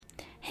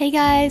Hey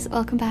guys,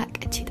 welcome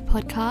back to the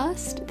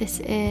podcast.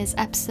 This is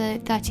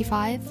episode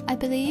 35, I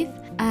believe,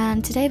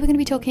 and today we're going to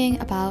be talking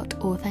about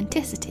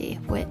authenticity,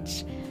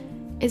 which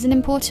is an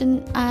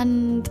important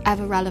and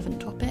ever relevant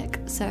topic.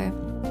 So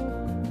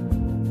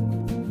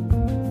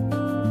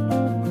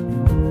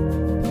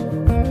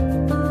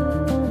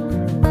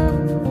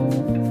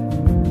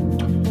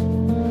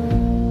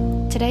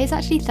today is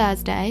actually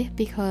Thursday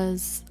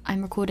because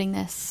I'm recording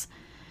this.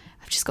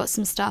 I've just got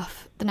some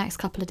stuff the next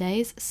couple of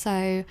days,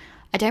 so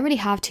I don't really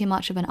have too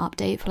much of an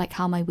update for like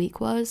how my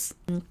week was.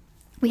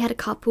 We had a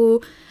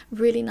couple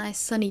really nice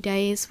sunny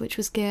days, which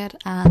was good,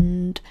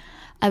 and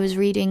I was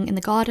reading in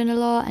the garden a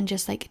lot and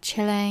just like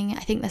chilling. I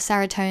think the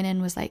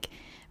serotonin was like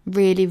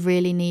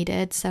really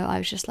needed, so I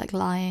was just like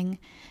lying,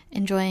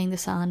 enjoying the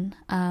sun,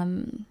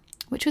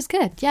 which was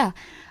good. Yeah,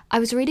 I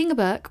was reading a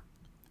book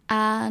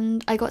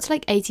and I got to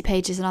like 80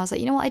 pages and I was like,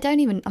 you know what,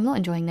 I'm not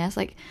enjoying this.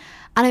 Like,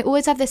 and I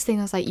always have this thing,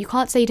 I was like, you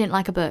can't say you didn't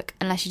like a book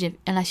unless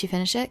you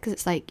finish it, because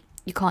it's like,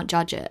 you can't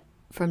judge it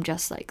from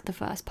just like the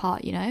first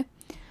part, you know.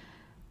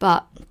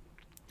 But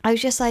I was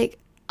just like,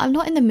 I'm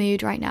not in the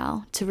mood right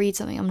now to read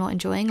something I'm not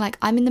enjoying. Like,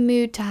 I'm in the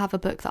mood to have a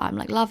book that I'm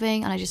like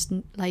loving, and I just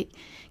like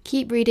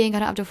keep reading. I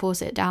don't have to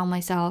force it down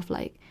myself,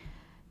 like,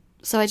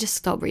 so I just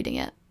stopped reading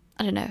it.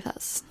 I don't know if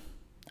that's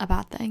a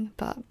bad thing,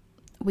 but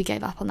we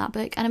gave up on that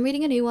book and I'm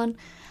reading a new one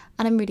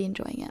and I'm really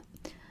enjoying it.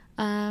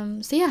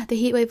 So yeah, the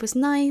heat wave was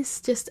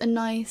nice, just a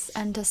nice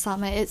end to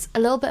summer. It's a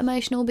little bit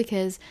emotional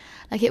because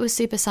like it was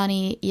super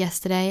sunny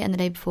yesterday and the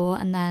day before,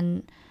 and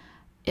then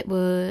it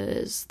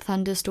was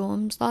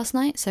thunderstorms last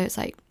night, so it's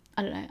like,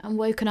 I don't know, I'm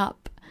woken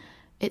up,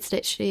 it's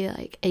literally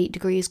like 8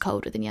 degrees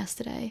colder than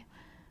yesterday,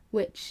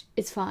 which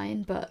is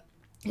fine, but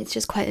it's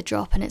just quite a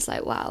drop, and it's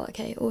like, wow,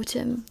 okay,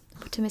 autumn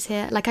is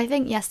here. Like, I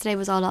think yesterday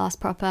was our last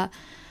proper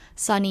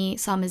sunny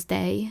summer's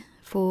day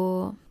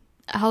for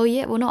a whole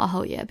year. Well, not a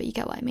whole year, but you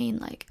get what I mean.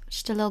 Like,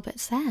 just a little bit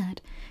sad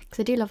because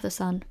I do love the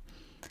sun.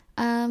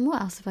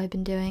 What else have I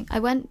been doing? I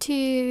went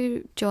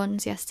to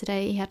John's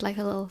yesterday. He had like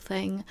a little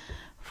thing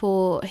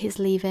for his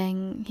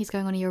leaving. He's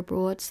going on a year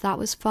abroad, so that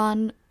was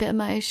fun. Bit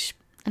emotional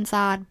and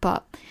sad,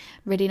 but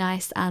really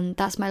nice. And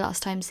that's my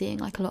last time seeing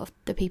like a lot of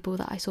the people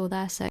that I saw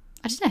there. So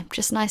I don't know,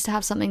 just nice to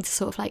have something to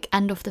sort of like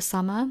end off the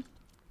summer.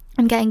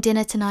 I'm getting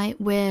dinner tonight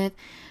with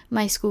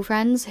my school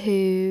friends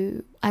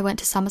who I went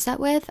to Somerset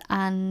with,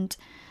 and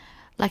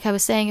like I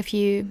was saying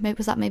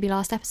maybe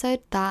last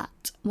episode,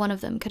 that one of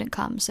them couldn't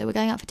come. So we're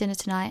going out for dinner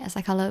tonight as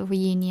like a little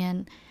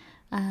reunion.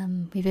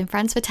 We've been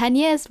friends for 10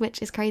 years,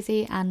 which is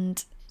crazy, and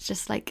it's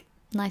just like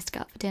nice to go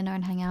out for dinner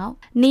and hang out.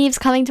 Neve's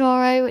coming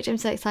tomorrow, which I'm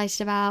so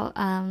excited about.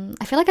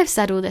 I feel like I've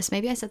said all this.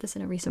 Maybe I said this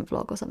in a recent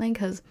vlog or something,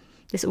 because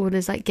this all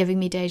is like giving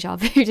me deja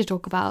vu to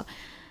talk about.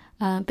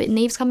 But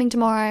Neve's coming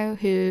tomorrow,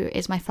 who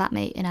is my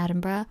flatmate in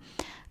Edinburgh.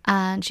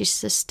 And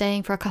she's just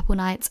staying for a couple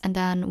nights, and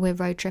then we're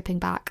road tripping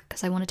back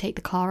because I want to take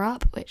the car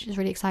up, which is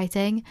really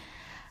exciting.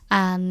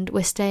 And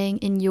we're staying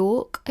in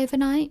York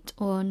overnight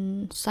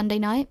on Sunday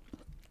night,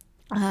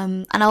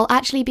 and I'll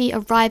actually be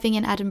arriving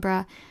in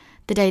Edinburgh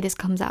the day this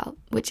comes out,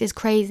 which is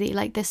crazy.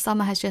 Like, this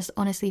summer has just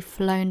honestly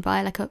flown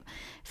by. I feel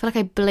like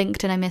I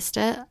blinked and I missed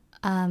it.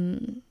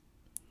 I'd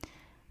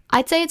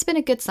say it's been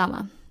a good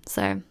summer,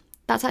 so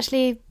that's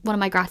actually one of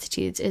my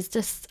gratitudes, is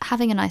just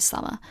having a nice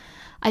summer.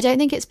 I don't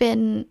think it's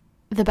been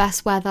the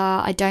best weather.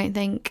 I don't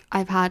think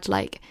I've had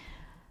like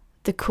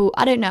the cool,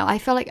 I don't know, I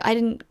feel like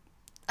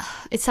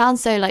it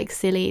sounds so like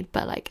silly,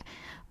 but like,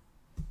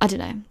 I don't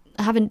know,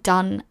 I haven't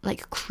done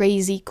like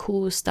crazy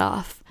cool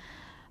stuff.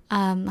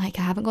 Like,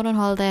 I haven't gone on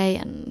holiday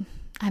and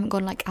I haven't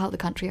gone like out the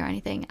country or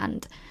anything,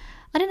 and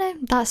I don't know,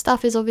 that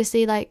stuff is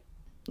obviously like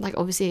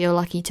obviously you're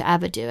lucky to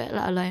ever do it,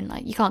 let alone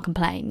like you can't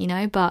complain, you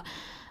know. But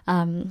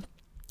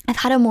I've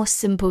had a more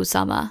simple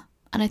summer,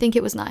 and I think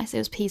it was nice. It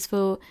was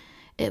peaceful,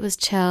 it was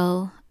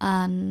chill,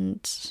 and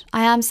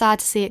I am sad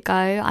to see it go.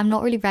 I'm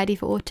not really ready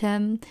for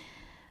autumn,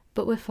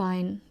 but we're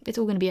fine. It's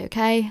all going to be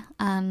okay,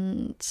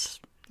 and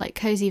like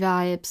cozy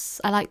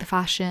vibes. I like the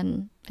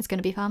fashion. It's going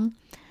to be fun.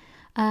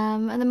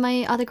 And then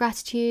my other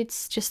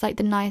gratitudes, just like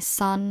the nice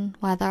sun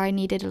weather. I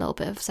needed a little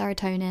bit of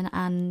serotonin,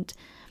 and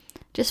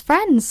just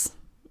friends.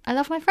 I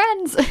love my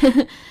friends.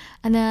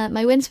 And then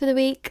my wins for the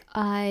week,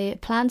 I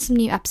planned some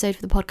new episodes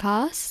for the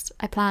podcast.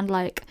 I've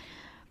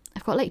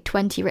got like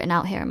 20 written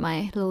out here in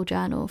my little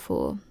journal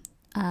for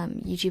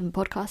YouTube and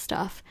podcast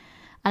stuff,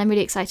 and I'm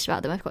really excited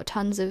about them. I've got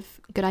tons of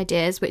good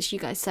ideas, which you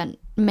guys sent,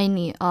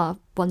 mainly are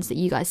ones that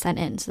you guys sent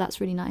in, so that's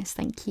really nice.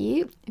 Thank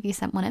you if you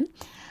sent one in.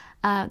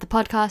 The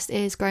podcast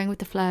is Growing with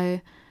the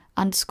Flow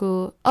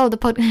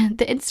 _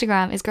 the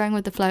Instagram is Growing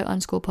with the Flow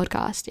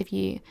 _podcast. If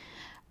you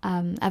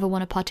ever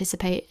want to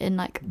participate in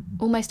like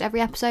almost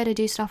every episode, I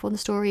do stuff on the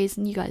stories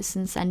and you guys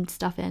can send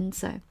stuff in,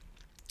 so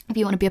if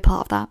you want to be a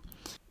part of that,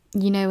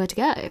 you know where to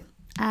go.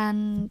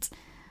 And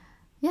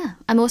yeah,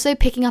 I'm also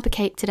picking up a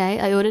cake today.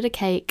 I ordered a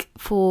cake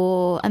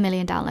for 1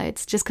 million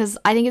downloads just because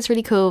I think it's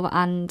really cool,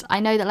 and I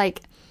know that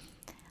like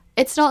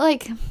it's not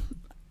like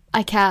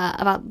I care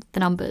about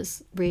the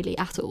numbers really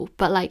at all,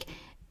 but like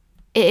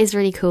it is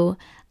really cool,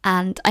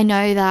 and I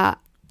know that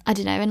I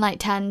don't know, in like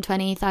 10,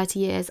 20, 30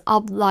 years,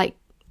 I'll like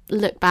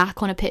look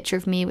back on a picture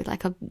of me with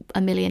like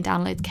a million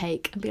download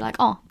cake and be like,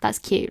 oh, that's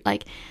cute.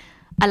 Like,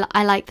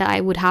 I like that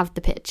I would have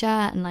the picture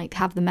and like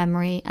have the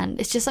memory, and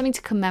it's just something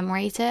to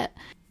commemorate it.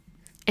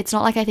 It's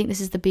not like I think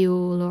this is the be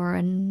all or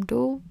end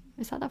all.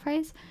 Is that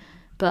phrase?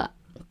 But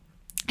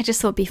I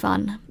just thought it'd be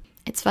fun.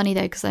 It's funny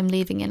though, because I'm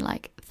leaving in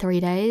like 3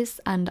 days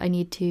and I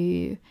need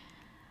to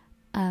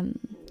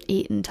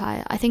eat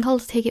entire. I think I'll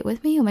take it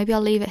with me, or maybe I'll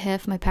leave it here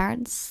for my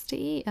parents to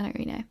eat. I don't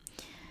really know.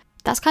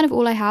 That's kind of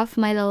all I have for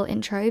my little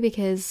intro,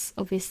 because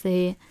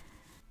obviously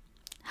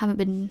haven't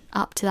been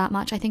up to that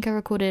much. I think I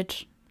recorded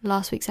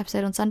last week's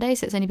episode on Sunday,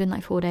 so it's only been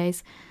like 4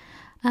 days.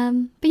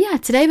 But yeah,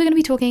 today we're going to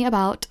be talking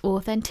about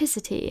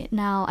authenticity.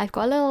 Now, I've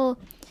got a little,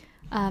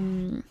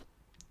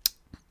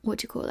 what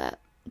do you call it,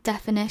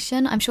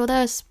 definition. I'm sure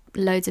there's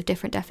loads of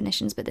different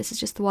definitions, but this is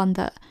just the one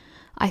that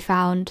I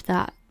found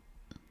that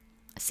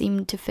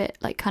seemed to fit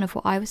like kind of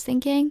what I was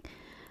thinking.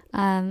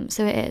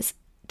 So it is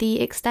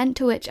the extent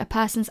to which a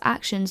person's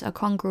actions are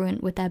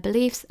congruent with their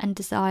beliefs and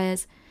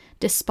desires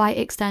despite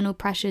external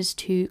pressures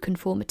to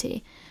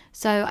conformity.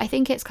 So I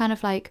think it's kind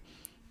of like,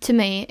 to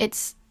me,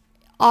 it's,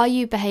 are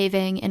you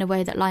behaving in a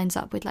way that lines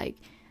up with like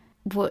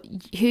who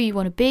you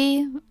want to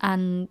be,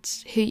 and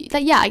who,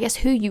 like, yeah, I guess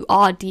who you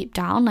are deep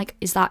down. Like,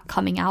 is that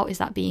coming out? Is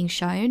that being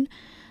shown?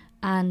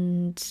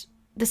 And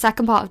the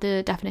second part of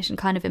the definition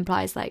kind of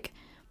implies like,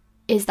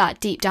 is that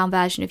deep down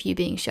version of you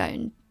being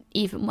shown,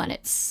 even when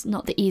it's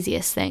not the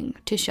easiest thing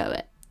to show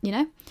it, you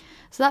know?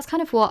 So that's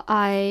kind of what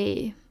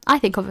I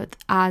think of it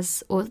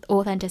as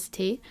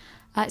authenticity.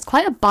 It's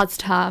quite a buzz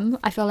term.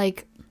 I feel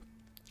like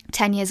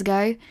 10 years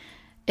ago,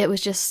 it was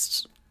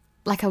just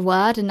like a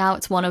word, and now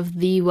it's one of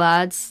the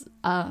words,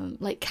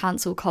 like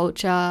cancel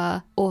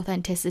culture,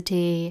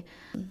 authenticity,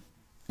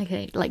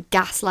 okay, like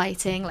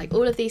gaslighting, like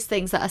all of these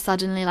things that are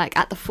suddenly like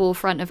at the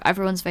forefront of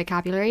everyone's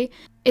vocabulary.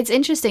 It's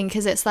interesting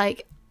because it's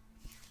like,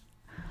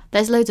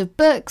 there's loads of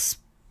books,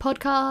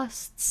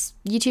 podcasts,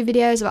 YouTube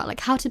videos about like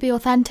how to be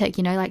authentic,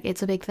 you know, like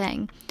it's a big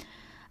thing.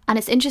 And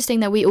it's interesting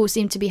that we all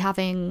seem to be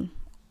having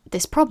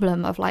this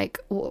problem of like,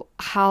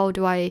 how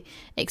do I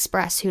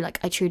express who like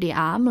I truly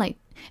am? Like,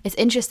 it's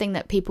interesting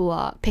that people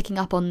are picking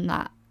up on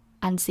that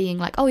and seeing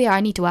like, oh yeah,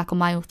 I need to work on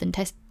my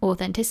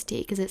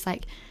authenticity, because it's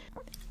like,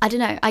 I don't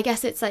know, I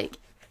guess it's like,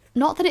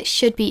 not that it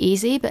should be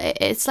easy, but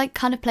it's like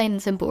kind of plain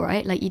and simple,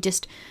 right? Like, you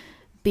just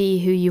be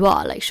who you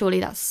are. Like,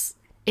 surely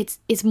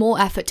it's more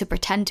effort to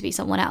pretend to be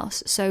someone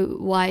else. So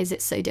why is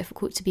it so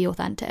difficult to be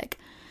authentic?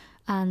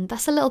 And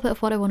that's a little bit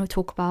of what I want to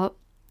talk about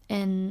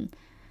in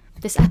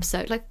this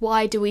episode. Like,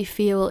 why do we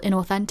feel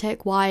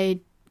inauthentic? Why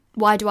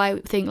do I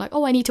think like,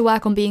 oh, I need to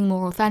work on being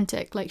more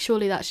authentic? Like,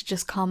 surely that should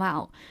just come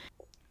out.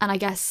 And I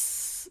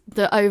guess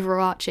the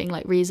overarching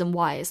like reason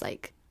why is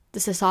like the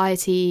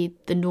society,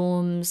 the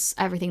norms,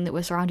 everything that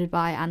we're surrounded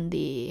by, and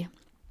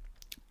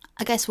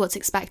I guess what's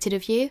expected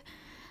of you,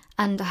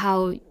 and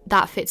how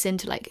that fits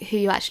into like who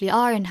you actually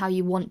are and how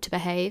you want to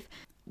behave.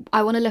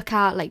 I want to look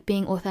at like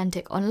being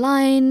authentic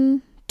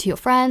online, to your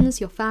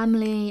friends, your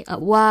family,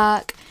 at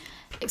work,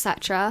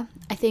 etc.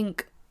 I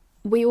think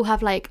we all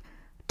have like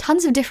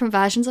tons of different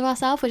versions of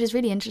ourselves, which is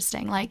really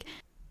interesting. Like,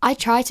 I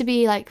try to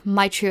be like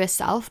my truest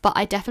self, but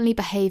I definitely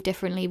behave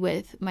differently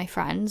with my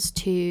friends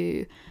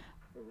to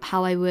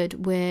how I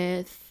would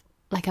with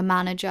like a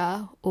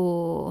manager,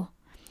 or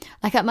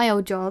like at my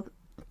old job,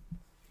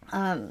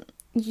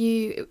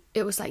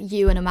 it was like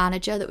you and a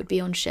manager that would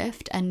be on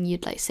shift, and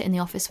you'd like sit in the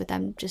office with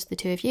them, just the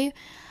two of you.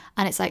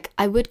 And it's like,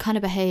 I would kind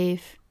of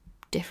behave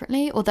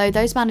differently, although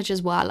those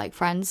managers were like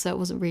friends, so it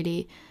wasn't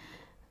really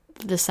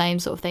the same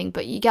sort of thing,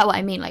 but you get what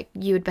I mean. Like,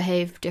 you would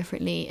behave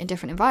differently in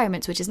different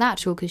environments, which is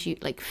natural because you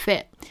like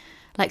fit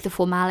like the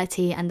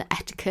formality and the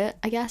etiquette,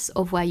 I guess,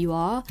 of where you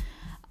are.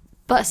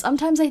 But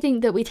sometimes I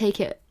think that we take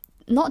it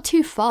not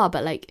too far,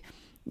 but like,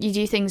 you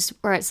do things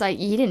where it's like,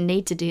 you didn't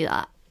need to do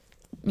that,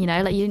 you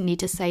know, like you didn't need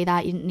to say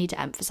that, you didn't need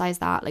to emphasize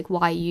that. Like,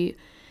 why are you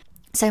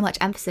so much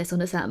emphasis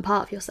on a certain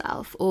part of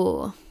yourself,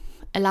 or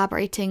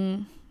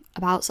elaborating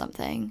about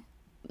something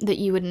that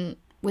you wouldn't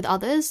with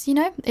others, you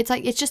know? It's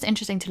like, it's just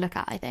interesting to look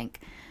at, I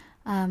think.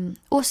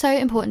 Also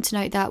important to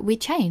note that we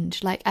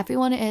change. Like,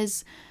 everyone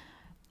is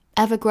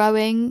ever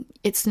growing.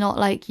 It's not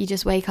like you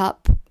just wake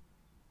up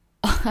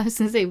I was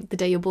gonna say the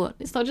day you're born.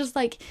 It's not just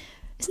like,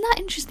 isn't that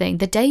interesting?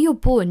 The day you're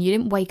born, you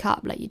didn't wake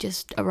up, like you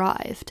just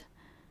arrived.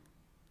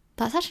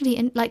 That's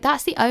actually like,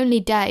 that's the only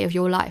day of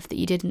your life that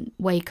you didn't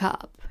wake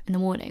up in the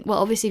morning. Well,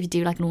 obviously if you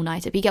do like an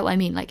all-nighter, but you get what I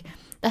mean. Like,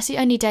 that's the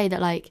only day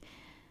that like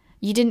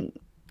you didn't,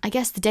 I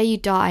guess the day you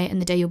die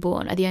and the day you're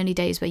born are the only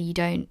days where you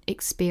don't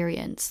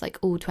experience like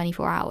all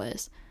 24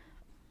 hours.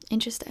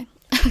 Interesting.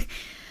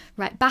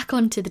 Right, back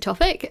onto the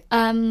topic.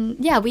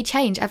 Yeah, we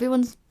change.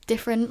 Everyone's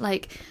different.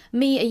 Like,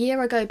 me a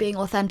year ago being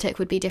authentic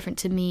would be different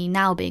to me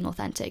now being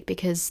authentic,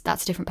 because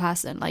that's a different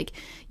person. Like,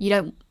 you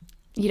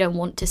don't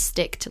want to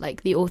stick to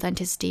like the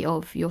authenticity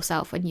of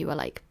yourself when you were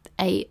like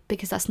 8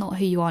 because that's not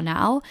who you are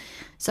now.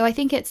 So I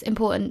think it's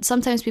important.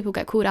 Sometimes people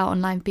get called out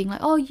online being like,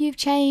 oh, you've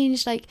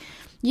changed,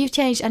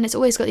 and it's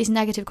always got these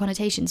negative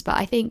connotations. But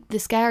I think the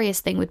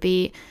scariest thing would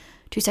be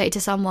to say to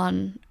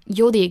someone,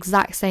 you're the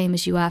exact same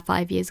as you were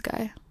 5 years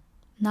ago.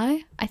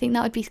 No, I think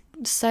that would be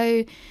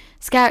so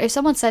scary. If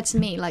someone said to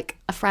me, like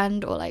a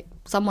friend or like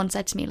someone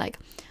said to me like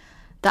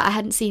that I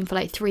hadn't seen for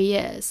like 3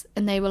 years,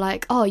 and they were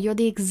like, oh, you're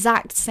the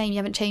exact same, you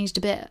haven't changed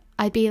a bit,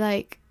 I'd be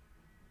like,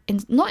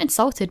 not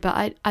insulted,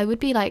 but I would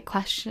be like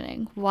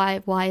questioning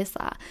why is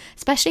that,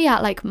 especially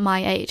at like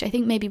my age. I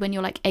think maybe when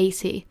you're like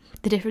 80,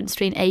 the difference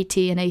between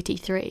 80 and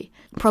 83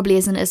 probably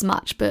isn't as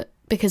much, but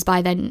because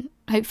by then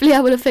hopefully I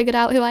would have figured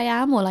out who I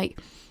am, or like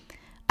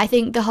I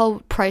think the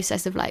whole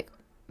process of like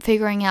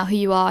figuring out who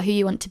you are, who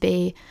you want to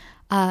be,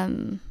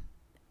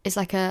 is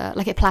like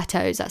it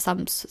plateaus at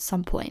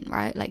some point,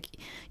 right? Like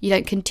you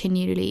don't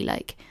continually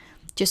like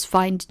just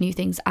find new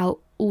things out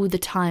all the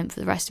time for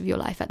the rest of your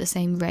life at the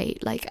same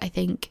rate. Like I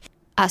think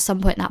at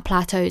some point that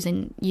plateaus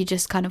and you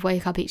just kind of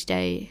wake up each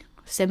day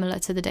similar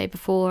to the day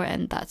before,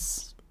 and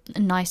that's a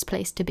nice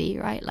place to be,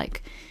 right?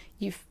 Like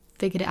you've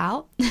figured it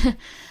out.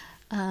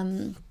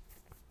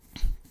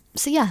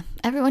 So yeah,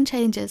 everyone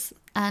changes,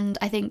 and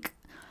I think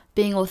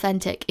being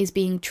authentic is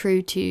being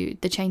true to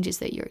the changes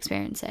that you're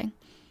experiencing.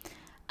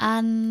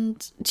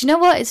 And do you know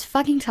what? It's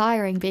fucking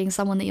tiring being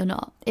someone that you're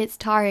not. It's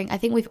tiring. I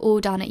think we've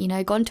all done it, you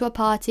know, gone to a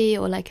party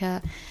or like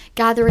a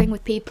gathering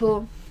with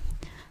people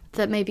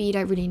that maybe you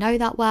don't really know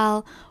that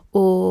well,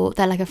 or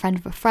they're like a friend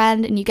of a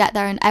friend, and you get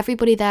there and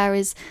everybody there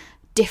is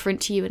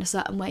different to you in a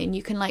certain way, and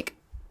you can like,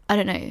 I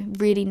don't know,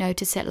 really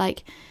notice it.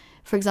 Like,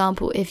 for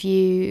example, if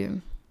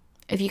you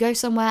go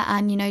somewhere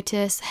and you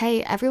notice,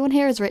 hey, everyone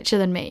here is richer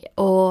than me,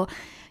 or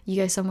you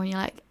go somewhere and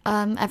you're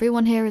like,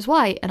 everyone here is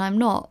white and I'm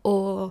not,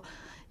 or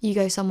you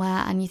go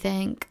somewhere and you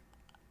think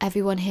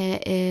everyone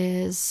here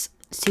is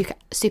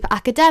super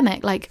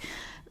academic, like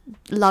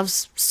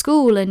loves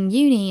school and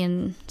uni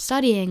and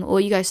studying,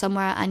 or you go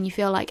somewhere and you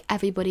feel like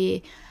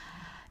everybody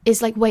is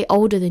like way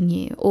older than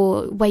you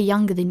or way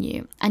younger than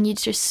you, and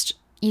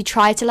you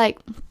try to like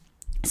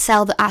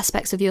sell the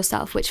aspects of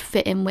yourself which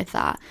fit in with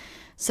that.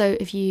 So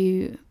if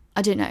you,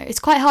 I don't know, it's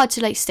quite hard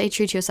to like stay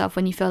true to yourself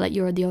when you feel like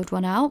you're the odd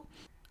one out.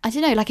 I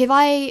don't know, like if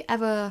I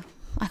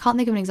can't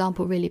think of an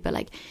example really, but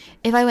like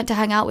if I went to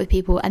hang out with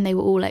people and they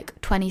were all like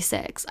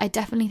 26, I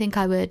definitely think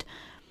I would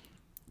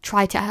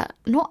try to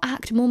not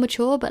act more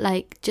mature, but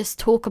like just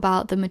talk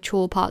about the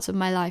mature parts of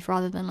my life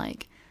rather than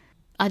like,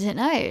 I don't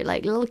know,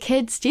 like little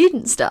kid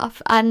student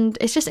stuff. And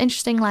it's just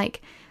interesting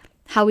like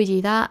how we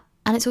do that,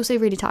 and it's also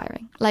really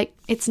tiring. Like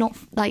it's not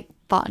like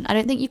fun. I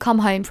don't think you come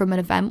home from an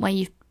event where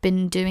you've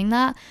been doing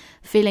that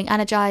feeling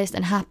energized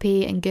and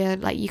happy and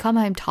good. Like you come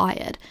home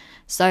tired.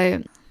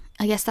 So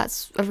I guess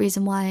that's a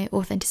reason why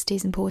authenticity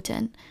is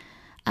important.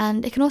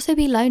 And it can also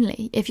be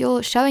lonely. If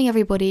you're showing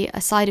everybody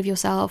a side of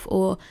yourself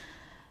or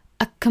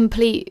a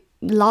complete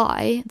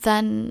lie,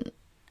 then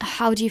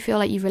how do you feel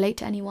like you relate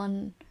to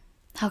anyone?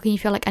 How can you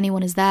feel like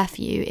anyone is there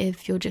for you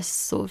if you're just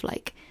sort of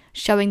like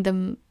showing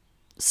them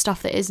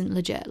stuff that isn't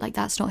legit? Like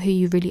that's not who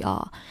you really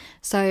are.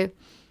 So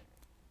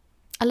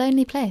a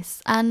lonely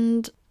place.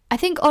 And I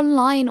think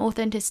online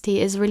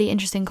authenticity is a really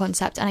interesting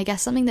concept, and I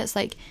guess something that's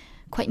like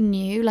quite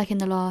new, like in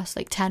the last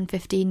like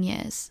 10-15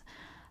 years,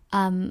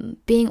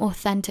 being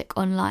authentic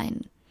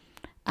online,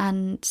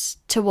 and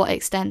to what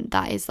extent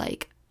that is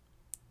like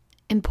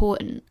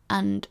important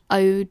and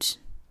owed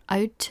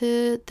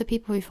to the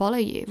people who follow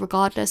you,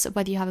 regardless of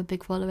whether you have a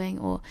big following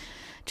or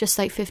just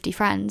like 50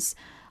 friends.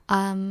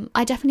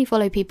 I definitely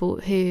follow people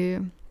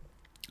who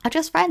are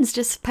just friends,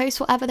 just post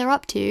whatever they're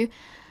up to,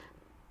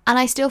 and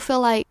I still feel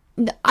like,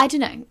 I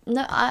don't know,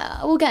 no,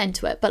 we'll get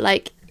into it, but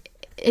like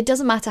it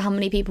doesn't matter how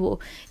many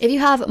people, if you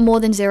have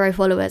more than 0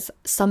 followers,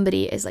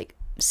 somebody is like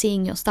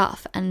seeing your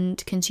stuff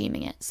and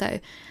consuming it. So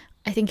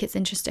I think it's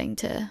interesting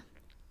to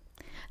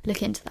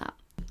look into that.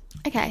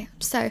 Okay,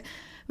 so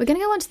we're going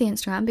to go on to the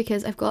Instagram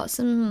because I've got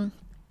some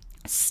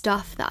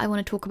stuff that I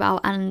want to talk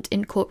about and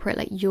incorporate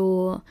like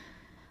your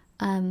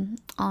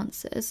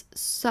answers.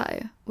 So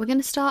we're going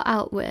to start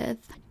out with,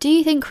 do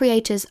you think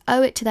creators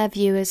owe it to their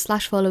viewers /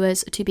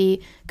 followers to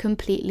be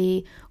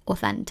completely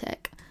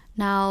authentic?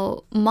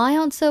 Now, my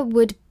answer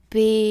would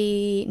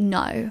be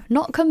no,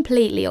 not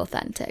completely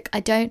authentic.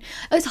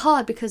 It's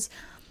hard because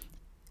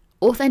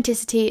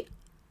authenticity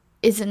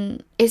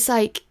isn't, it's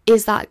like,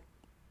 is that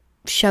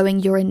showing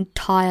your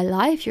entire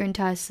life, your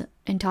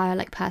entire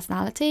like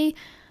personality,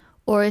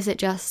 or is it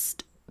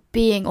just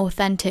being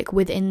authentic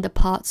within the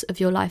parts of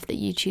your life that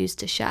you choose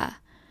to share,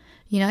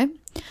 you know?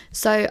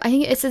 So I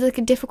think it's like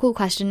a difficult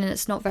question, and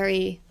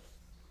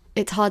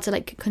it's hard to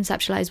like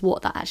conceptualize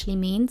what that actually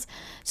means.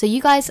 So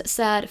you guys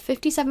said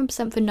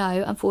 57% for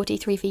no and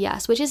 43% for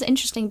yes, which is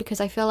interesting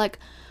because I feel like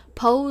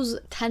polls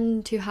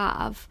tend to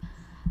have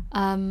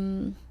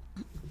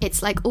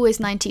it's like always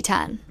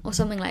 90-10 or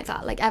something like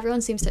that. Like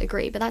everyone seems to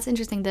agree, but that's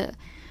interesting that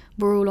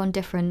we're all on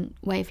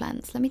different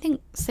wavelengths. Let me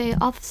think.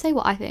 I'll say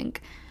what I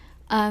think.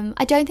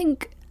 I don't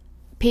think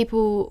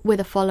people with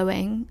a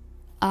following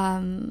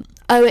owe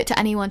it to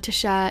anyone to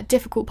share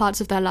difficult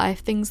parts of their life,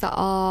 things that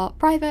are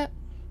private,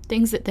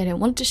 things that they don't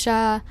want to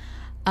share.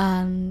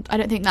 And I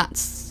don't think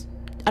that's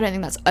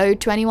owed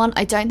to anyone.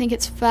 I don't think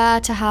it's fair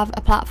to have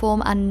a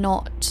platform and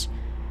not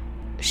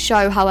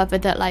show, however,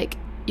 that like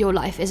your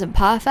life isn't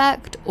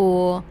perfect,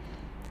 or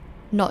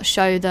not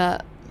show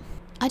that,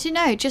 I don't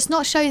know, just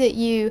not show that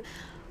you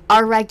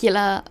are a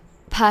regular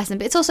person.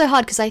 But it's also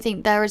hard because I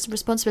think there is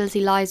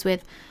responsibility lies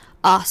with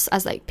us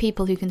as like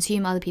people who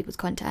consume other people's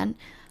content,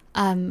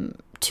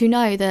 to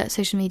know that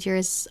social media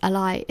is a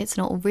lie. It's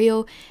not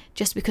real.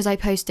 Just because I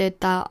posted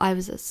that I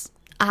was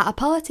at a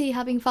party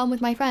having fun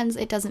with my friends,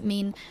 it doesn't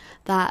mean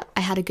that I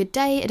had a good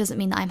day. It doesn't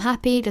mean that I'm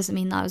happy. It doesn't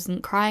mean that I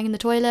wasn't crying in the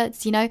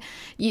toilets. You know,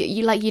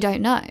 you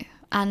don't know.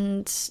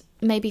 And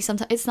maybe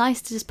sometimes it's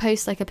nice to just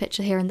post like a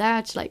picture here and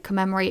there to like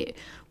commemorate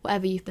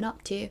whatever you've been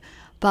up to,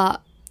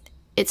 but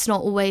it's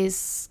not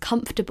always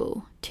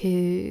comfortable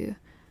to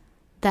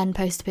then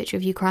post a picture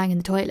of you crying in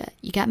the toilet.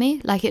 You get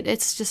me? Like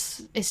it's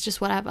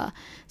just whatever.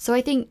 So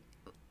I think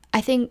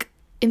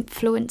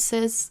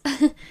influencers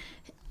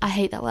I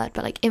hate that word,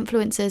 but like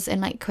influencers in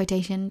like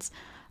quotations,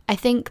 I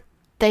think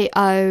they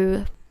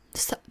owe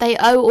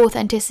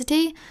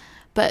authenticity,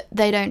 but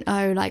they don't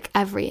owe like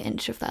every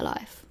inch of their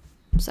life.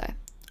 So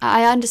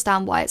I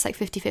understand why it's like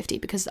 50-50,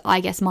 because I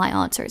guess my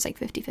answer is like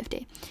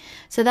 50-50.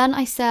 So then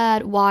I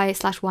said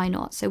why/why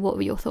not. So what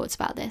were your thoughts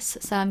about this?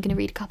 So I'm going to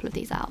read a couple of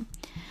these out.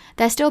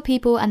 They're still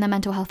people and their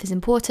mental health is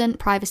important.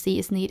 Privacy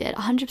is needed.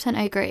 100%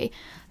 I agree.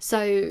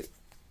 So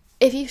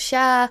if you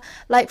share,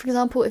 like for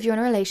example, if you're in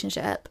a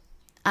relationship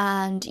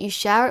and you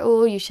share it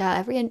all, you share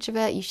every inch of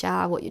it, you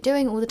share what you're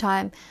doing all the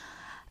time,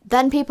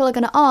 then people are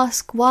going to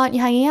ask, why aren't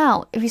you hanging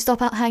out? If you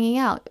stop out hanging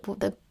out,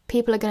 the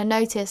people are going to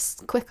notice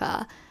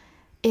quicker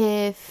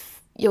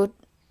if you're,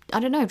 I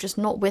don't know, just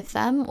not with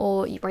them,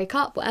 or you break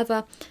up,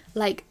 whatever.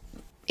 Like,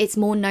 it's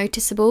more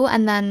noticeable,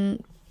 and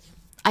then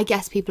I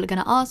guess people are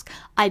going to ask.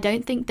 I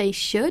don't think they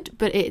should,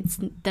 but it's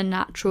the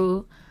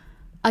natural,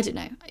 I don't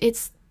know,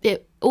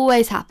 it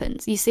always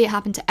happens. You see it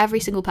happen to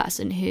every single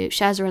person who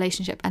shares a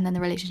relationship and then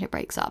the relationship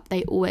breaks up.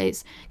 They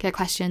always get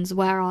questions,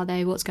 where are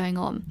they, what's going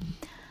on?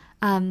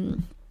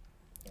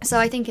 So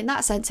I think in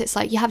that sense, it's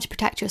like you have to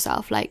protect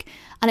yourself, like,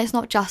 and it's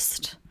not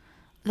just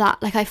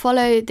that. Like, I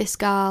follow this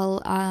girl,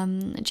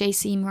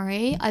 JC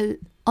Marie. I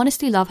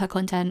honestly love her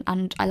content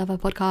and I love her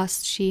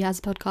podcast. She has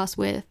a podcast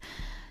with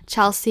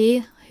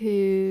Chelsea,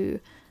 who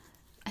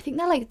I think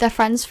they're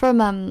friends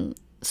from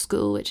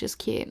school, which is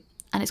cute,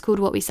 and it's called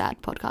What We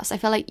Said podcast. I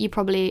feel like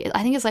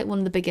I think it's like one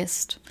of the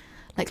biggest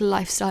like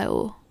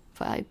lifestyle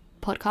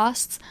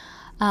podcasts,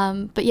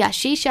 but yeah,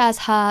 she shares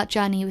her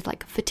journey with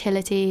like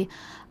fertility,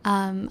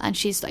 and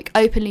she's like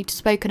openly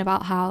spoken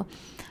about how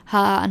her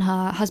and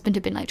her husband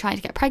have been like trying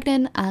to get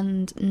pregnant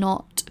and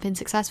not been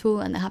successful,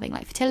 and they're having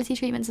like fertility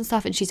treatments and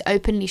stuff, and she's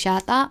openly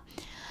shared that.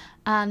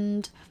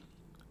 And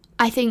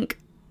I think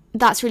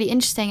that's really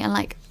interesting, and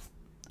like,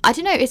 I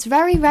don't know, it's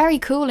very, very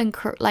cool and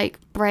like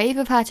brave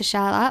of her to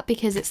share that,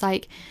 because it's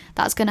like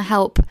that's going to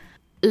help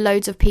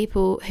loads of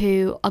people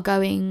who are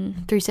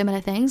going through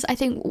similar things. I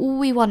think all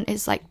we want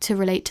is like to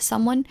relate to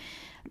someone,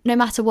 no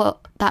matter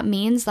what that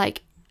means.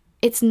 Like,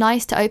 it's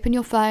nice to open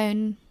your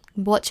phone,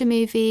 watch a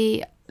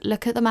movie,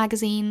 look at the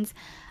magazines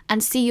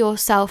and see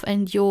yourself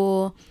and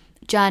your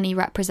journey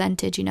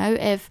represented. You know,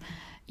 if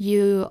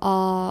you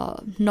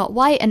are not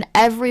white and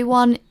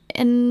everyone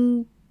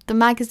in the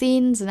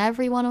magazines and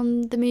everyone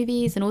on the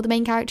movies and all the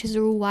main characters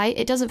are all white,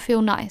 it doesn't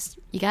feel nice.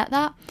 You get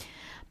that?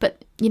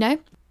 But you know,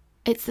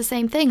 it's the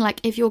same thing. Like,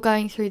 if you're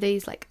going through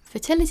these like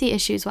fertility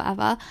issues,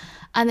 whatever,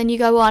 and then you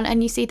go on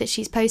and you see that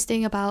she's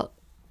posting about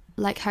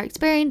like her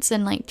experience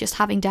and like just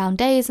having down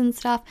days and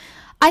stuff,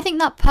 I think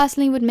that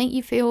personally would make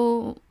you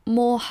feel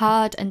more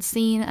heard and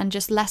seen and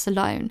just less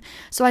alone.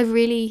 So I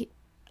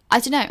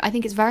don't know, I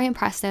think it's very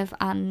impressive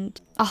and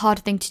a hard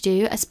thing to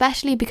do,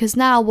 especially because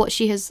now what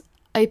she has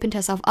opened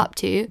herself up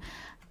to,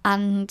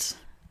 and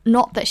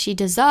not that she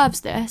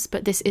deserves this,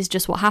 but this is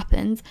just what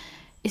happens,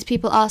 is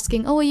people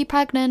asking, oh, are you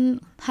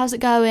pregnant? How's it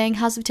going?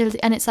 How's the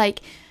fertility? And it's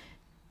like,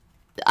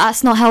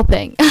 that's not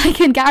helping. I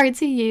can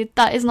guarantee you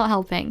that is not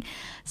helping.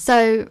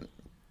 So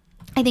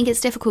I think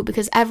it's difficult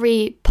because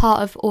every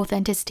part of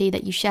authenticity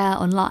that you share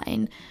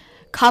online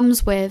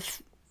comes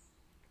with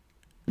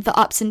the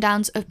ups and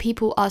downs of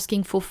people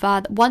asking for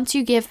further. Once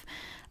you give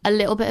a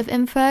little bit of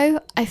info,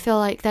 I feel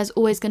like there's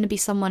always going to be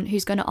someone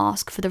who's going to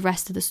ask for the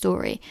rest of the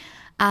story,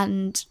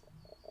 and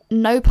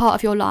no part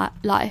of your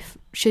life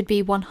should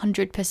be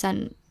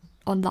 100%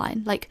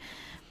 online. Like,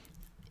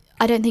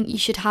 I don't think you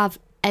should have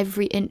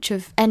every inch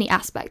of any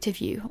aspect of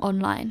you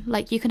online.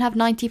 Like, you can have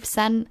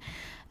 90%,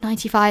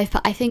 95%,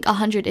 but I think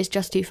 100 is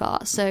just too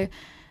far. So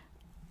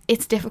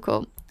it's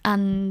difficult,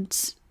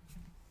 and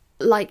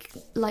like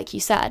you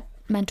said,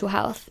 mental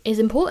health is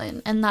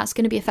important, and that's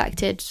going to be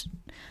affected.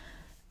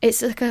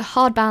 It's like a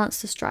hard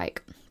balance to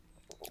strike.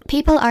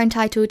 People are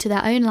entitled to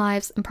their own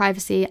lives and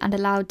privacy and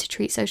allowed to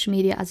treat social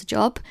media as a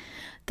job.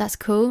 That's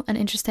cool and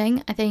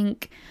interesting. I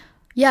think,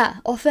 yeah,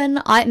 often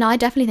I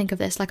definitely think of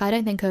this. Like, I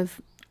don't think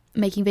of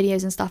making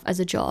videos and stuff as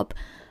a job,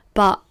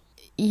 But,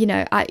 you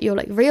know, at your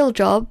like real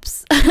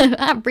jobs,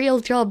 at real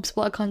jobs,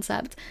 what a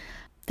concept.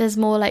 There's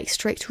more like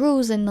strict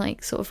rules and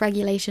like sort of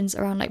regulations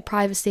around like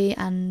privacy,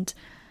 and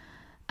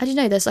I don't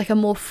know, there's like a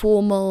more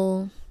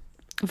formal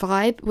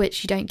vibe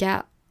which you don't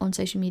get on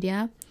social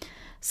media.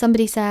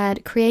 Somebody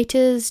said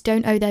creators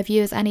don't owe their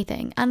viewers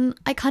anything, and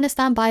I kind of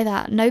stand by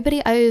that.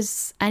 Nobody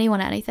owes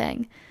anyone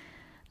anything.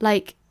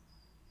 Like,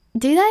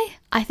 do they?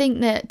 I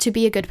think that to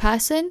be a good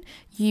person,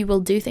 you will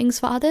do things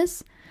for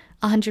others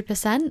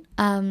 100%,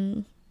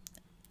 and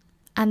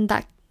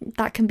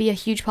that can be a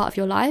huge part of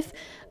your life,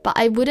 but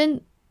I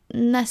wouldn't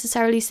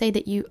necessarily say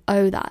that you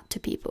owe that to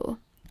people,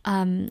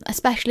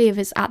 especially if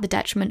it's at the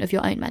detriment of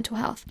your own mental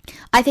health.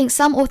 I think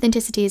some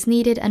authenticity is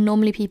needed, and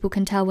normally people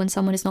can tell when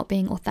someone is not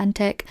being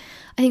authentic.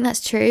 I think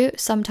that's true.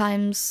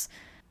 Sometimes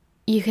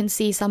you can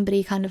see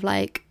somebody kind of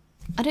like,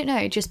 I don't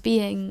know, just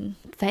being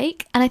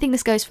fake. And I think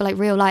this goes for like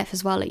real life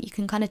as well. Like, you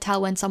can kind of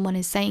tell when someone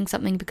is saying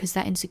something because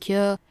they're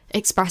insecure,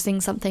 expressing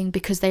something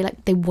because they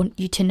want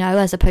you to know,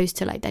 as opposed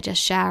to like they're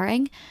just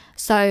sharing.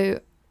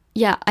 So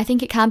yeah, I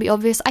think it can be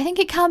obvious. I think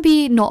it can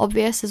be not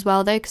obvious as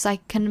well though, because I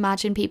can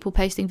imagine people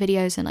posting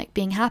videos and like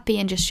being happy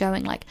and just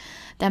showing like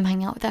them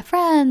hanging out with their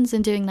friends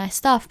and doing nice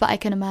stuff, but I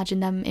can imagine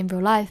them in real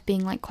life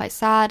being like quite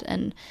sad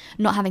and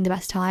not having the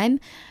best time.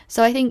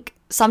 So I think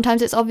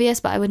sometimes it's obvious,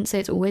 but I wouldn't say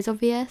it's always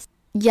obvious.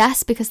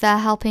 Yes, because they're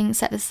helping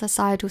set the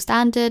societal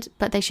standard,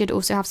 but they should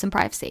also have some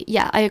privacy.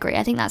 Yeah, I agree.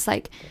 I think that's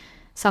like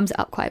sums it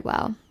up quite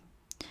well.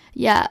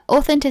 Yeah,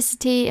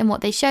 authenticity in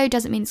what they show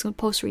doesn't mean it's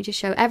compulsory to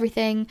show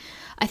everything.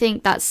 I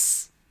think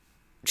that's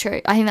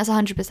true. I think that's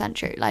 100%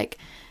 true. Like,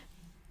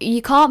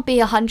 you can't be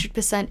 100%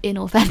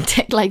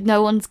 inauthentic. Like,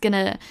 no one's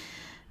gonna...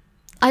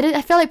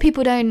 I feel like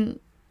people don't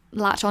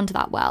latch onto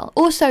that well.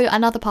 Also,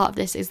 another part of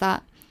this is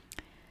that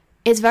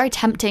it's very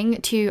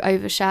tempting to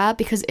overshare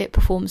because it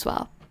performs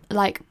well.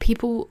 Like,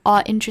 people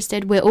are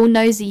interested. We're all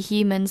nosy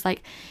humans.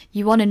 Like,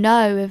 you want to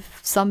know if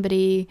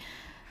somebody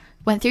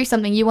went through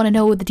something, you want to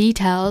know all the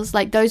details.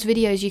 Like, those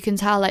videos, you can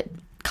tell, like,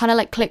 kind of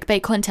like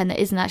clickbait content that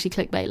isn't actually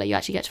clickbait, like you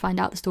actually get to find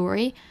out the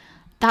story.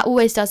 That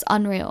always does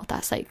unreal.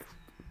 That's like,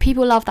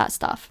 people love that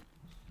stuff,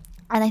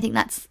 and I think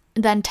that's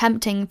then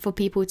tempting for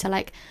people to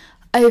like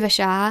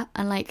overshare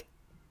and like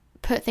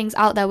put things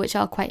out there which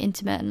are quite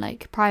intimate and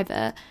like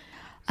private.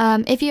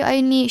 If you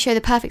only show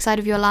the perfect side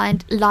of your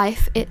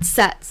life, it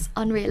sets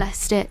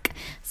unrealistic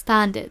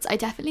standards. I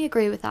definitely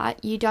agree with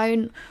that. You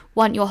don't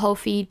want your whole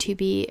feed to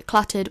be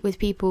cluttered with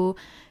people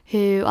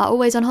who are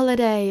always on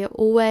holiday,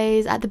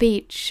 always at the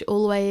beach,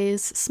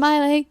 always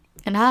smiling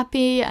and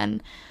happy.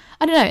 And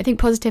I don't know, I think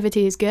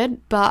positivity is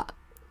good, but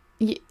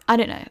I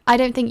don't know. I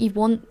don't think you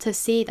want to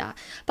see that.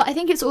 But I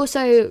think it's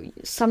also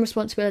some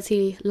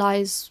responsibility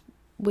lies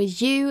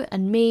with you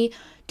and me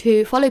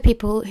to follow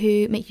people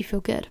who make you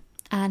feel good.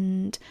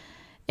 And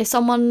if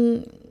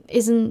someone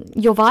isn't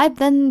your vibe,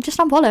 then just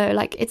unfollow.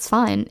 Like, it's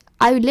fine.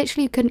 I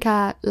literally couldn't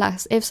care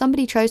less. If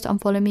somebody chose to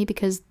unfollow me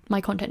because my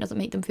content doesn't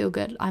make them feel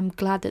good, I'm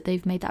glad that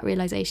they've made that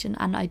realization,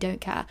 and I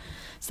don't care.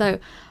 So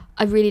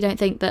I really don't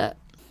think that,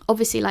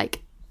 obviously,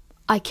 like,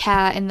 I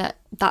care in that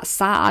that's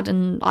sad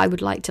and I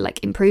would like to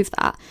like improve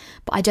that,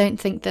 but I don't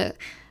think that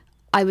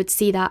I would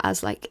see that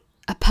as like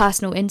a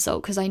personal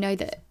insult, because I know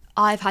that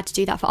I've had to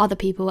do that for other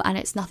people and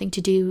it's nothing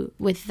to do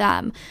with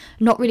them.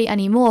 Not really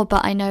anymore,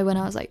 but I know when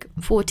I was like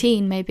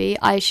 14 maybe,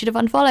 I should have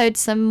unfollowed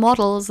some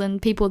models and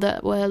people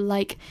that were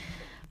like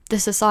the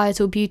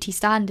societal beauty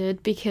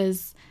standard,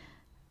 because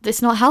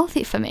it's not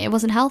healthy for me. It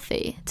wasn't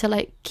healthy to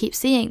like keep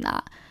seeing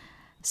that.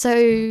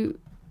 So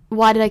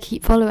why did I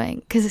keep following?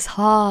 Because it's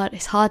hard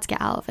to get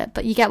out of it.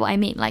 But you get what I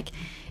mean. Like,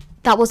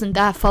 that wasn't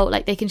their fault.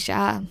 Like, they can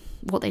share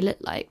what they look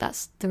like,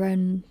 that's their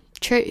own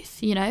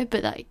truth, you know.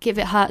 But like, if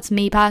it hurts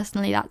me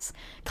personally, that's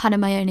kind of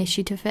my own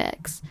issue to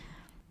fix.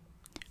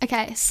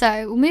 Okay,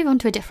 so we'll move on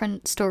to a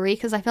different story,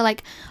 because I feel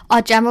like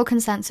our general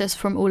consensus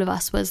from all of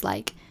us was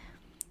like,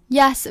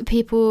 yes,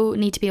 people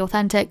need to be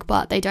authentic,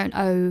 but they don't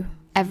owe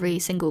every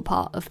single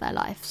part of their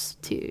lives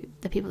to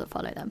the people that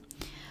follow them.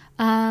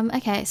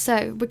 Okay,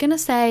 so we're gonna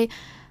say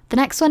the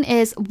next one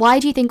is, why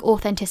do you think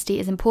authenticity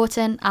is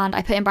important? And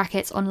I put in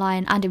brackets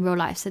online and in real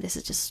life, so this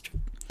is just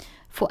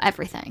for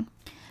everything.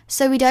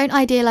 So we don't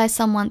idealize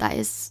someone that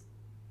is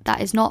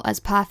not as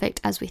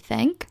perfect as we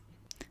think.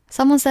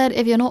 Someone said,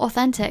 if you're not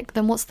authentic,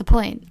 then what's the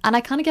point? And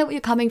I kind of get what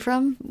you're coming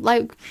from.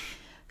 Like,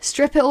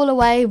 strip it all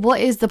away. What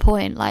is the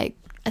point? Like,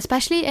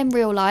 especially in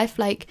real life,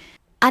 like,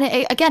 and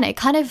it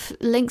kind of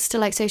links to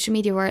like social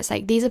media, where it's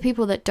like, these are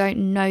people that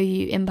don't know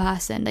you in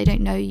person. They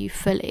don't know you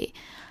fully.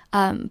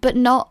 But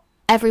not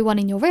everyone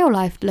in your real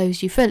life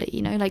knows you fully,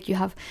 you know, like you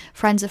have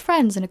friends of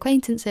friends and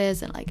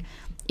acquaintances and like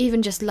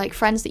even just like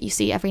friends that you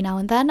see every now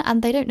and then,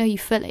 and they don't know you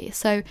fully.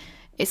 So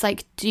it's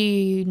like, do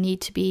you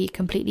need to be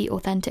completely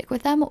authentic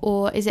with them,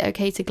 or is it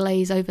okay to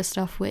glaze over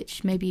stuff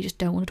which maybe you just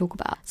don't want to talk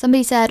about?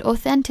 Somebody said,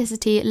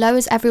 authenticity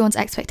lowers everyone's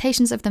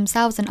expectations of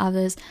themselves and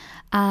others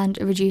and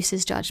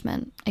reduces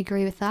judgment. I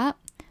agree with that.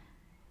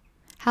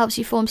 Helps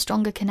you form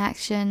stronger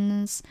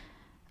connections,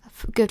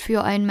 good for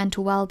your own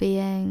mental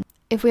well-being.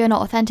 if we are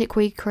not authentic,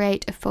 we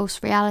create a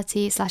false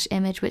reality /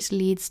 image which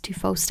leads to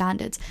false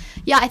standards.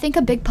 Yeah, I think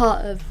a big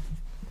part of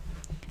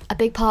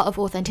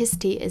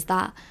authenticity is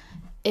that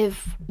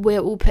if we're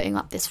all putting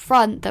up this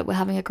front that we're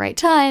having a great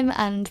time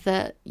and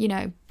that, you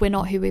know, we're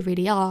not who we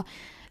really are,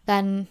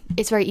 then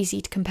it's very easy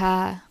to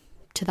compare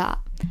to that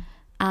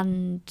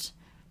and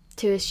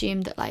to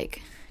assume that,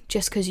 like,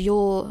 just because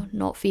you're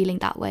not feeling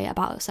that way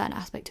about a certain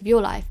aspect of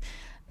your life,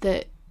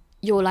 that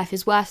your life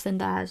is worse than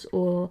theirs,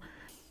 or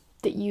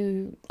that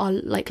you are,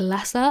 like,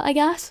 lesser, I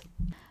guess.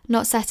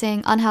 Not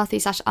setting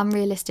unhealthy /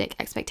 unrealistic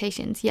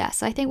expectations.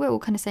 Yes, I think we're all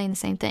kind of saying the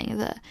same thing,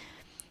 that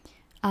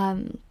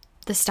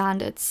the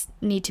standards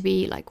need to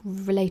be, like,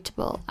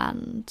 relatable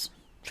and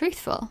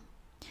truthful.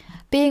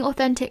 Being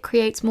authentic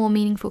creates more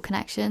meaningful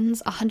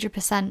connections,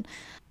 100%.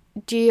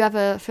 Do you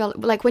ever feel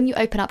like when you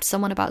open up to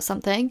someone about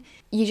something,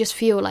 you just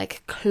feel,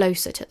 like,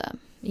 closer to them,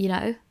 you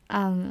know?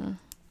 And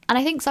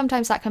I think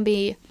sometimes that can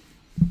be,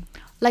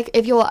 like,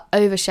 if you're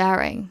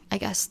oversharing, I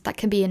guess that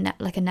can be a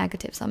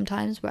negative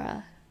sometimes,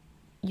 where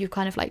you've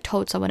kind of, like,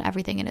 told someone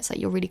everything and it's like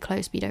you're really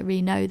close but you don't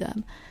really know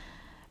them.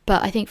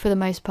 But I think for the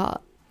most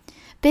part,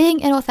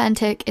 being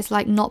inauthentic is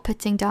like not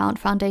putting down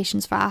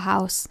foundations for our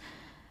house.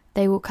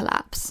 They will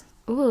collapse.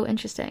 Ooh,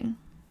 interesting.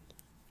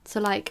 So,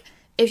 like,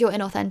 if you're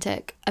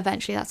inauthentic,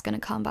 eventually that's going to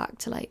come back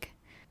to, like,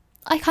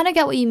 I kind of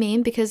get what you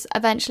mean, because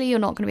eventually you're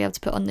not going to be able to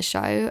put on the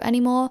show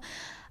anymore.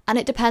 And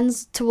it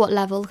depends to what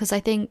level, because I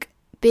think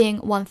being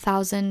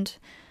 1000,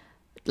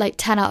 like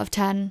 10 out of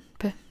 10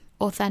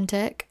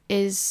 authentic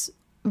is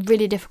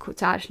really difficult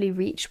to actually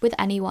reach with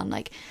anyone.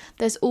 Like,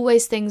 there's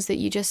always things that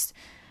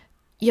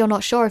you're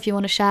not sure if you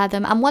want to share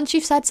them, and once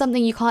you've said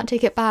something, you can't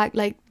take it back.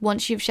 Like,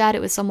 once you've shared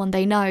it with someone,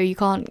 they know you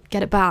can't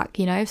get it back,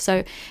 you know. So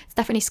it's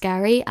definitely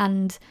scary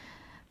and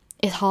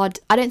it's hard.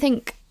 I don't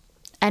think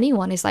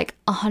anyone is, like,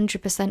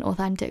 100%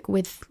 authentic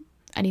with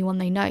anyone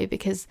they know,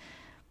 because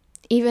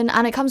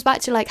and it comes back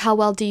to, like, how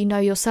well do you know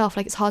yourself?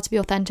 Like, it's hard to be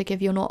authentic if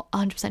you're not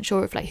 100%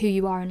 sure of, like, who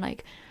you are and,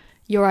 like,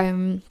 your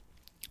own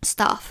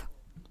stuff.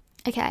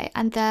 Okay,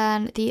 and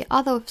then the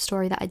other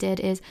story that I did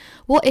is,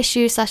 what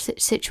issues /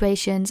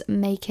 situations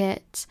make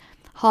it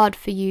hard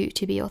for you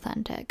to be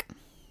authentic?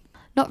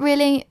 Not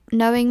really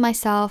knowing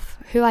myself,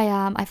 who I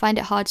am. I find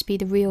it hard to be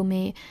the real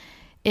me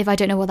if I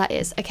don't know what that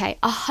is. Okay,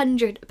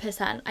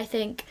 100%. I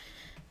think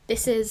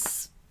this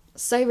is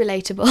so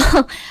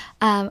relatable.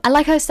 And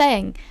like I was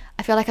saying,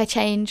 I feel like I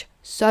change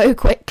so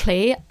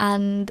quickly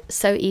and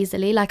so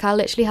easily. Like, I'll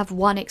literally have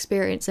one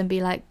experience and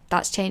be like,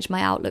 that's changed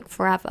my outlook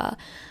forever.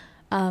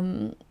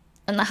 And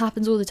that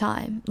happens all the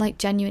time. Like,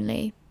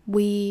 genuinely,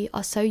 we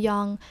are so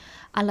young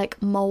and,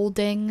 like,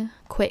 molding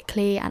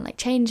quickly and, like,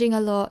 changing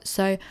a lot.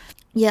 So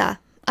yeah,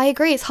 I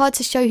agree, it's hard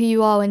to show who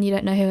you are when you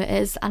don't know who it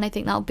is, and I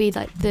think that'll be,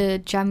 like, the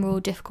general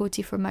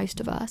difficulty for most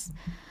of us.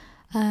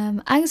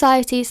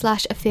 Anxiety /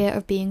 a fear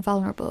of being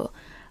vulnerable.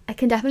 I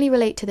can definitely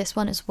relate to this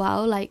one as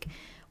well. Like,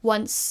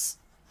 once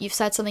you've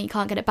said something, you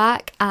can't get it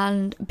back,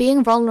 and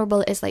being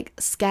vulnerable is, like,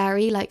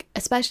 scary, like,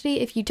 especially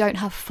if you don't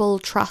have full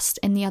trust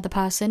in the other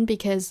person,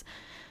 because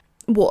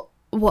what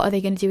are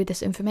they going to do with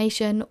this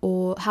information,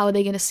 or how are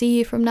they going to see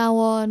you from now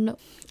on?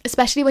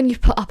 Especially when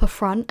you've put up a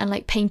front and,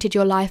 like, painted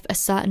your life a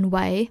certain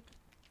way,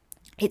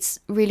 it's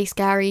really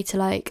scary to,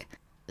 like,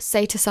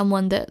 say to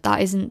someone that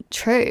isn't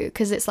true,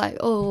 because it's like,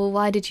 oh, well,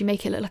 why did you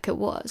make it look like it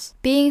was?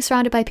 Being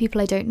surrounded by people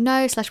I don't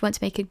know / want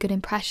to make a good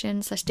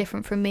impression /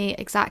 different from me.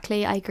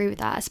 Exactly, I agree with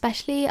that.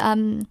 Especially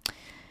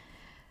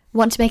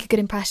want to make a good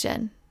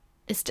impression.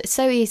 It's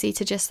so easy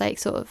to just, like,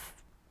 sort of,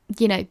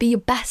 you know, be your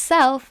best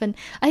self, and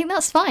I think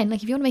that's fine.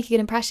 Like, if you want to make a good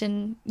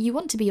impression, you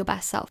want to be your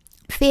best self.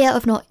 Fear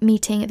of not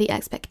meeting the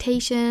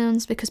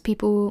expectations, because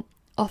people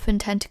often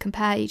tend to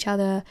compare each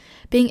other.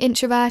 Being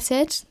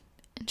introverted,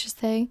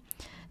 interesting.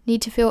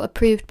 Need to feel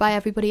approved by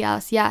everybody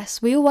else.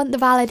 Yes, we all want the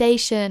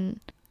validation.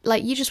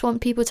 Like, you just want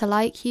people to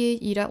like you.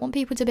 You don't want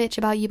people to bitch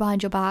about you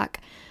behind your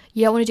back.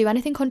 You don't want to do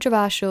anything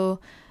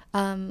controversial.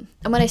 And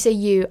when I say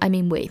you, I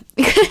mean we,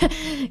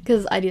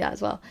 because I do that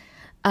as well.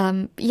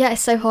 Yeah,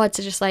 it's so hard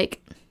to just,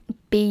 like,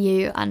 be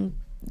you and,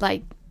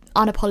 like,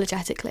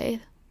 unapologetically.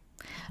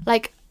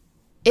 Like,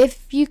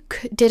 if you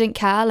didn't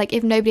care, like,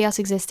 if nobody else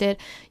existed,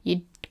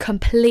 you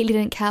completely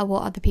didn't care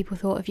what other people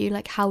thought of you,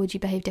 like, how would you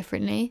behave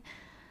differently?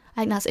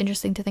 I think that's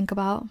interesting to think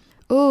about.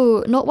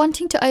 Ooh, not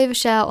wanting to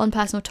overshare on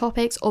personal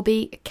topics or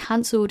be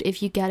cancelled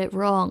if you get it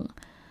wrong.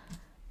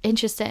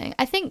 Interesting.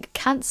 I think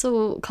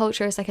cancel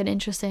culture is, like, an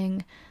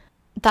interesting...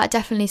 That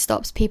definitely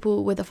stops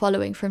people with a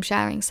following from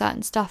sharing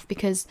certain stuff,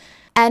 because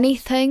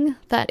anything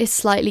that is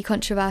slightly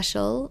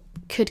controversial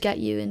could get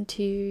you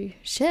into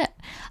shit.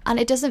 And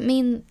it doesn't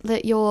mean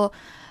that you're,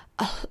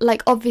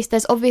 like,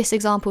 there's obvious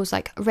examples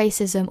like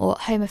racism or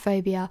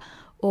homophobia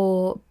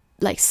or,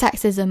 like,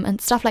 sexism and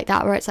stuff like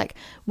that, where it's like,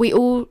 we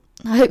all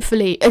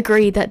hopefully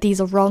agree that these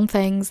are wrong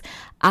things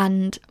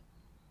and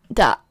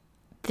that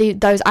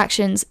those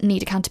actions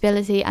need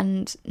accountability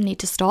and need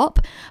to stop.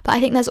 But I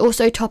think there's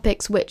also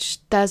topics which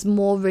there's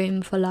more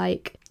room for,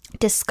 like,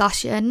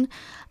 discussion,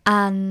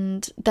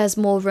 and there's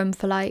more room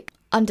for, like,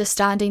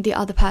 understanding the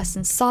other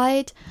person's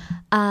side,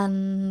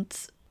 and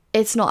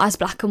it's not as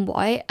black and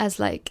white as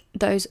like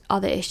those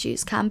other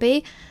issues can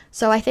be.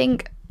 So I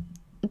think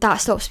that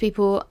stops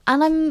people,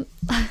 and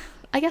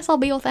I guess I'll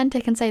be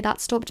authentic and say that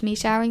stopped me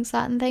sharing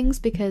certain things,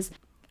 because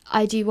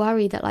I do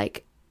worry that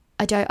like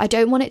I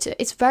don't want it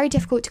to, it's very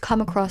difficult to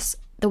come across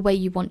the way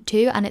you want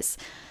to, and it's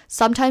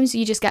sometimes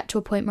you just get to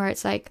a point where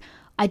it's like,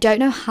 I don't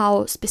know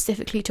how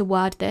specifically to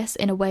word this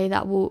in a way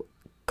that will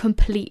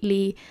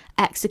completely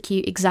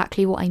execute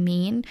exactly what I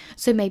mean,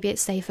 so maybe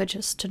it's safer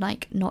just to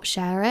like not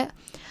share it.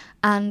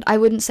 And I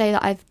wouldn't say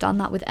that I've done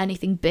that with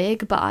anything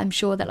big, but I'm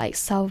sure that like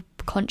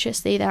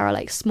subconsciously there are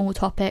like small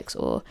topics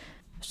or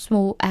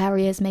small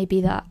areas maybe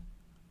that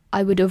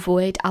I would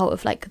avoid out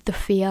of like the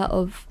fear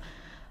of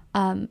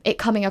it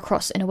coming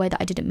across in a way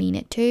that I didn't mean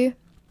it to.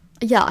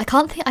 Yeah, I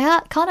can't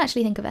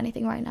actually think of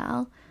anything right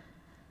now.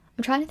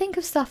 I'm trying to think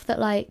of stuff that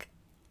like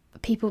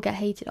people get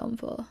hated on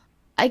for.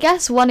 I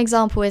guess one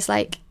example is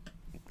like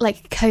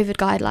COVID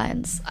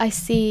guidelines. I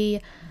see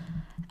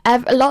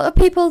a lot of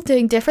people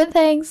doing different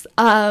things,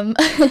 and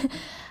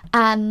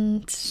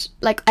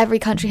like every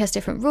country has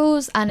different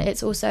rules, and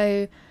it's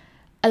also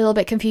a little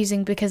bit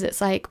confusing because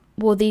it's like,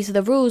 well, these are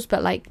the rules,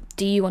 but like,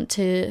 do you want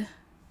to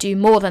do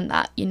more than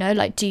that, you know?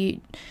 Like, do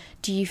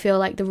you feel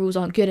like the rules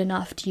aren't good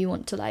enough? Do you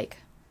want to like,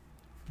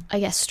 I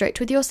guess, strict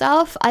with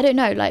yourself? I don't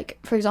know. Like,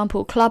 for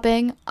example,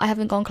 clubbing. I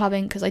haven't gone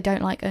clubbing because I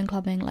don't like going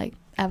clubbing like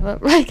ever.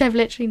 Like, I've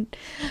literally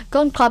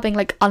gone clubbing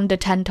like under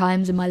 10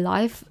 times in my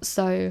life.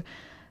 So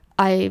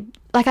I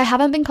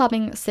haven't been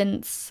clubbing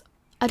since,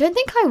 I don't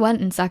think I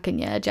went in second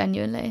year,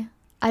 genuinely.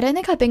 I don't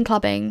think I've been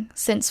clubbing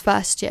since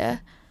first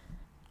year.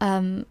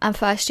 And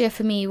first year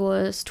for me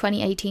was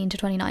 2018 to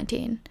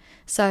 2019.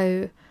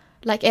 So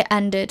like it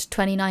ended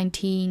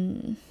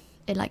 2019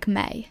 in like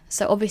May.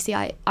 So obviously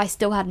I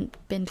still hadn't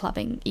been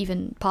clubbing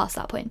even past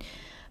that point.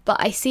 But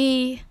I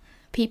see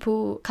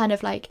people kind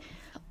of like,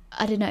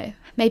 I don't know,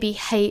 maybe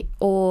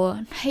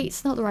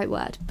hate's not the right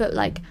word, but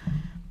like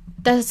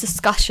there's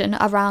discussion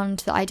around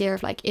the idea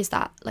of like, is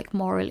that like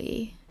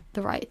morally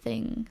the right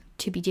thing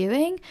to be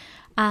doing?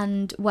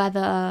 And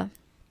whether,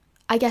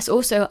 I guess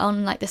also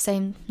on like the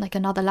same, like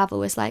another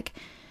level is like,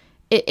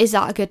 is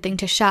that a good thing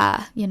to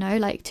share, you know,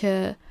 like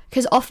to,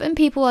 because often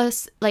people are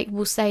like,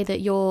 will say that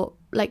you're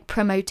like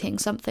promoting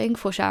something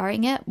for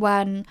sharing it,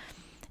 when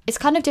it's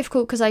kind of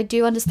difficult, because I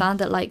do understand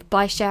that like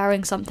by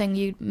sharing something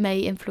you may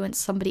influence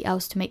somebody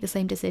else to make the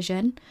same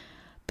decision,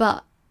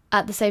 but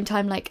at the same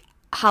time, like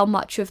how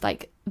much of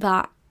like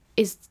that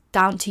is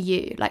down to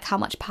you? Like how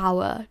much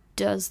power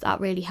does that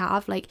really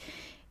have? Like,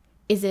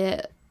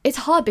 it's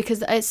hard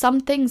because some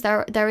things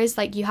there is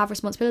like you have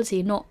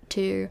responsibility not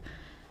to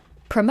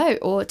promote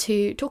or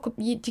to talk.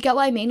 Do you get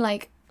what I mean?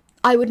 Like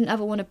I wouldn't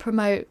ever want to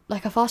promote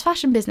like a fast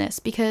fashion business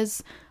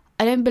because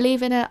I don't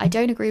believe in it, I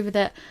don't agree with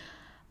it,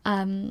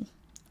 and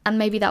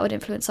maybe that would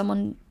influence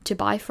someone to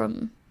buy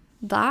from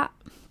that.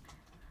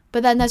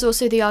 But then there's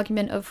also the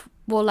argument of,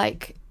 well,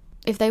 like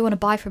if they want to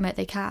buy from it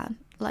they can,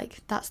 like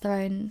that's their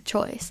own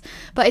choice.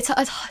 But it's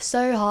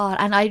so hard,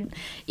 and I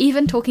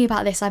even talking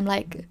about this I'm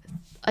like,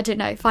 I don't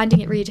know, finding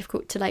it really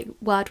difficult to like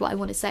word what I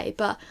want to say.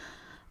 But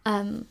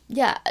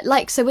yeah,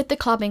 like so with the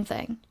clubbing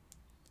thing,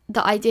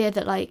 the idea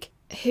that like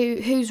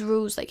whose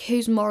rules, like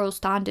whose moral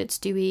standards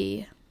do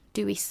we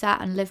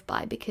set and live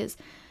by? Because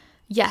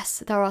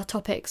yes, there are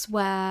topics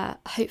where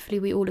hopefully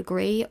we all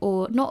agree,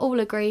 or not all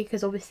agree,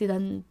 because obviously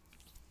then,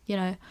 you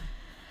know,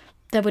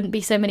 there wouldn't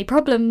be so many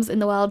problems in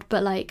the world,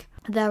 but like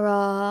there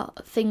are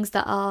things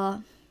that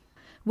are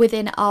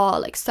within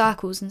our like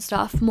circles and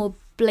stuff more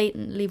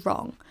blatantly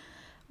wrong,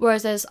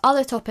 whereas there's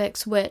other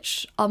topics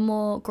which are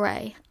more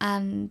grey,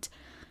 and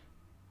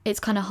it's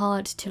kind of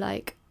hard to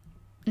like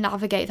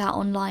navigate that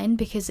online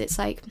because it's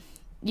like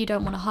you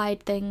don't want to hide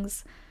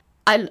things.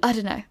 I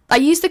don't know. I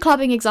use the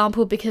clubbing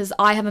example because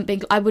I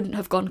wouldn't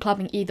have gone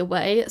clubbing either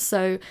way,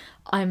 so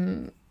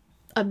I'm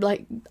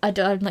like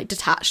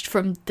detached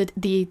from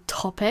the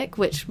topic,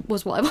 which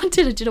was what I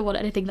wanted. I didn't want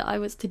anything that I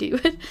was to do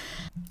with.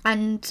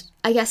 And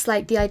I guess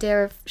like the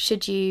idea of,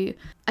 should you,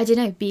 I don't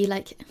know, be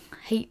like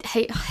hate,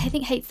 I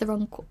think hate's the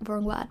wrong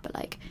word, but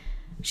like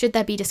should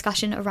there be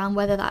discussion around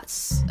whether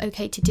that's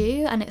okay to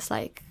do? And it's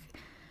like,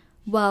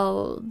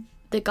 well,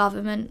 the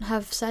government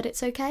have said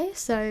it's okay,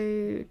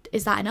 so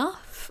is that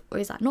enough, or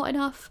is that not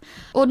enough,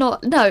 or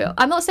not? No,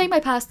 I'm not saying my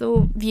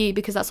personal view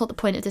because that's not the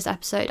point of this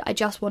episode. I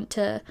just want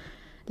to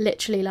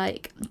literally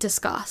like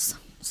discuss.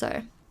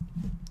 So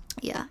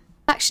yeah,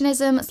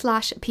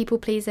 perfectionism / people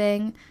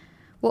pleasing,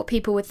 what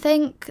people would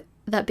think,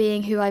 that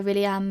being who I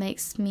really am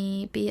makes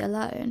me be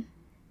alone.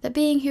 That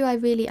being who I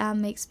really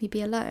am makes me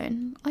be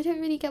alone. I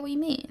don't really get what you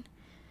mean.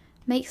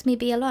 Makes me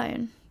be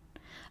alone,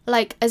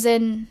 like as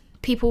in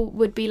people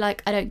would be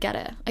like, I don't get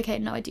it. Okay,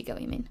 no, I do get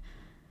what you mean.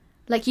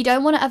 Like, you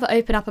don't want to ever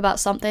open up about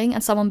something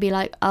and someone be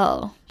like,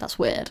 oh, that's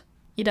weird,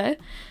 you know?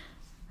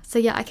 So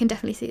yeah, I can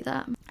definitely see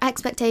that.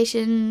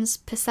 Expectations,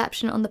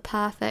 perception on the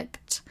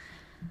perfect,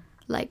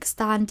 like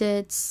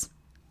standards,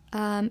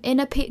 in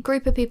a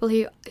group of people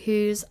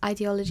whose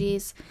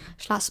ideologies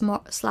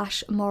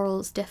 /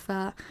 morals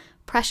differ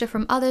Pressure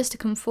from others to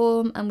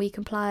conform, and we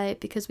comply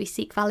because we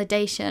seek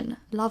validation.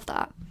 Love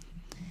that.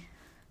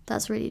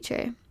 That's really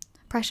true.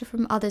 Pressure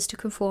from others to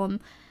conform,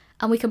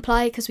 and we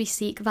comply because we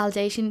seek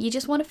validation. You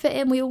just want to fit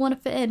in. We all want to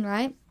fit in,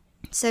 right?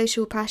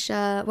 Social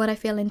pressure, when I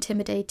feel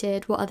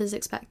intimidated, what others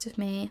expect of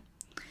me.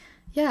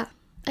 Yeah.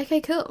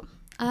 Okay, cool.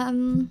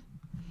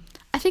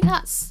 I think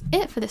that's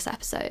it for this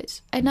episode.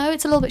 I know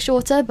it's a little bit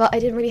shorter, but I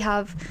didn't really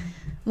have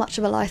much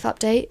of a life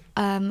update.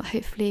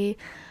 Hopefully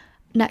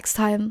next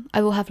time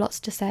I will have lots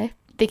to say,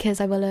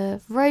 because I will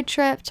have road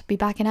tripped, be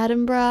back in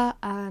Edinburgh,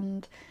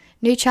 and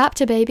new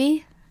chapter,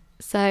 baby.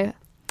 So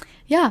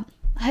yeah,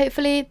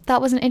 hopefully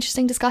that was an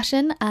interesting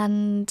discussion,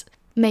 and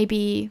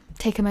maybe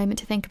take a moment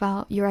to think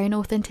about your own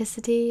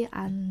authenticity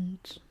and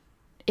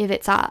if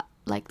it's at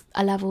like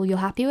a level you're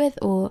happy with,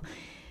 or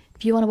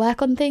if you want to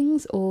work on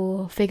things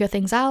or figure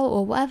things out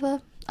or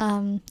whatever.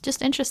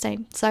 Just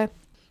interesting. So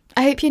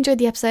I hope you enjoyed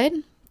the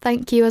episode.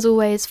 Thank you as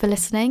always for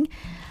listening,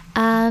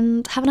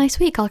 and have a nice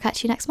week. I'll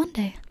catch you next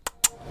Monday.